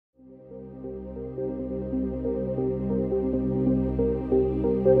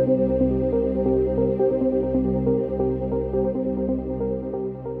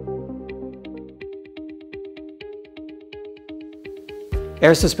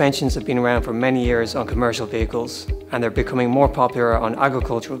Air suspensions have been around for many years on commercial vehicles, and they're becoming more popular on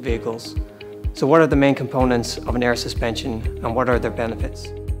agricultural vehicles. So what are the main components of an air suspension and what are their benefits?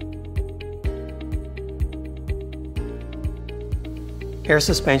 Air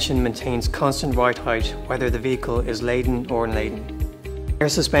suspension maintains constant ride height whether the vehicle is laden or unladen. Air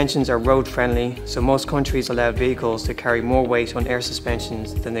suspensions are road friendly, so most countries allow vehicles to carry more weight on air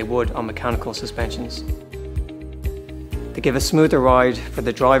suspensions than they would on mechanical suspensions. They give a smoother ride for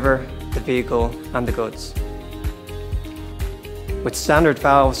the driver, the vehicle and the goods. With standard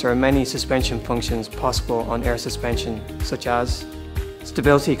valves, there are many suspension functions possible on air suspension, such as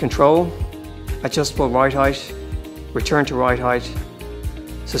stability control, adjustable ride height, return to ride height,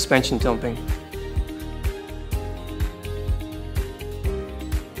 suspension dumping.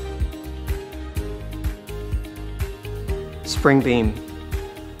 Spring beam.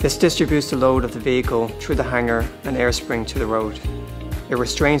 This distributes the load of the vehicle through the hanger and air spring to the road. It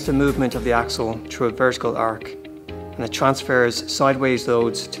restrains the movement of the axle through a vertical arc, and it transfers sideways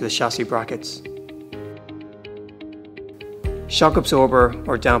loads to the chassis brackets. Shock absorber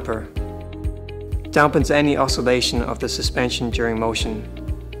or damper. Dampens any oscillation of the suspension during motion.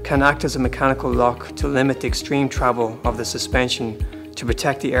 Can act as a mechanical lock to limit the extreme travel of the suspension to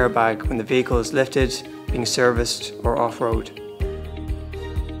protect the airbag when the vehicle is lifted, being serviced or off-road.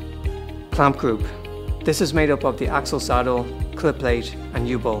 Clamp group. This is made up of the axle saddle, clip plate and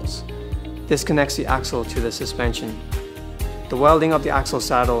U-bolts. This connects the axle to the suspension. The welding of the axle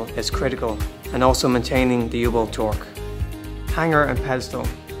saddle is critical, and also maintaining the U-bolt torque. Hanger and pedestal.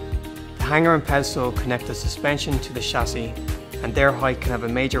 The hanger and pedestal connect the suspension to the chassis, and their height can have a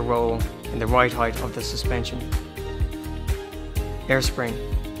major role in the ride height of the suspension. Air spring.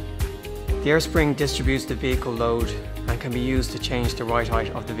 The air spring distributes the vehicle load and can be used to change the ride height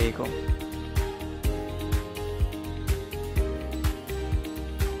of the vehicle.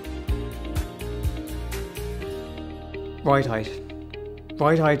 Ride height.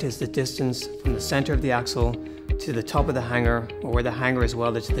 Ride height is the distance from the center of the axle to the top of the hanger, or where the hanger is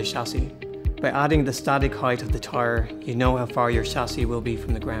welded to the chassis. By adding the static height of the tire, you know how far your chassis will be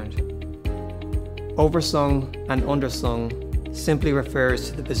from the ground. Overslung and underslung simply refers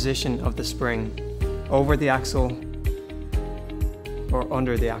to the position of the spring over the axle or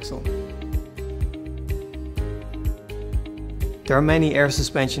under the axle. There are many air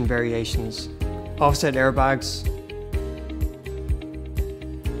suspension variations: offset airbags,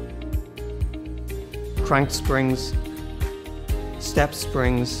 cranked springs, step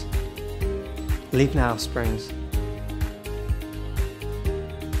springs, leaf nav springs.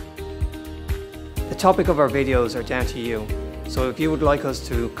 The topic of our videos are down to you, so if you would like us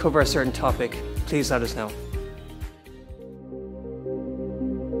to cover a certain topic, please let us know.